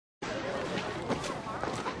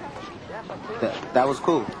That was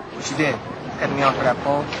cool. What you did? Cut me off for that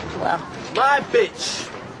phone? Well, my bitch.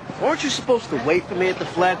 Weren't you supposed to wait for me at the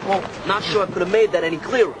flagpole? Not sure I could have made that any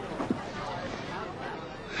clearer.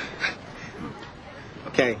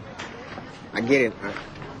 Okay, I get it.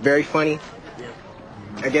 Very funny. Yeah.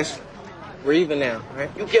 I guess we're even now, right?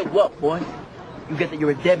 You get what, boy? You get that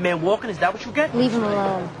you're a dead man walking? Is that what you get? Leave him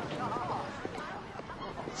alone.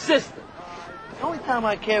 Sister, the only time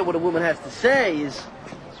I care what a woman has to say is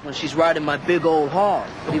when she's riding my big old hog.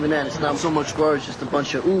 But even then, it's not so much words, just a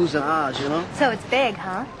bunch of oohs and ahs, you know? So it's big,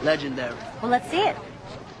 huh? Legendary. Well, let's see it.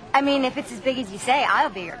 I mean, if it's as big as you say, I'll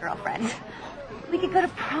be your girlfriend. We could go to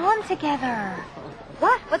prom together.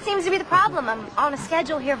 What? What seems to be the problem? I'm on a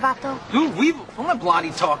schedule here, Vato. Dude, Weevil, don't let Blotty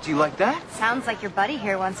talk to you like that. Sounds like your buddy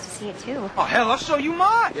here wants to see it, too. Oh, hell, I'll show you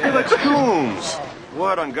mine. Hey, let's Coombs.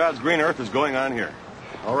 What on God's green earth is going on here?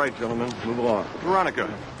 All right, gentlemen, move along. Veronica,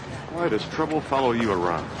 why does trouble follow you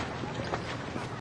around?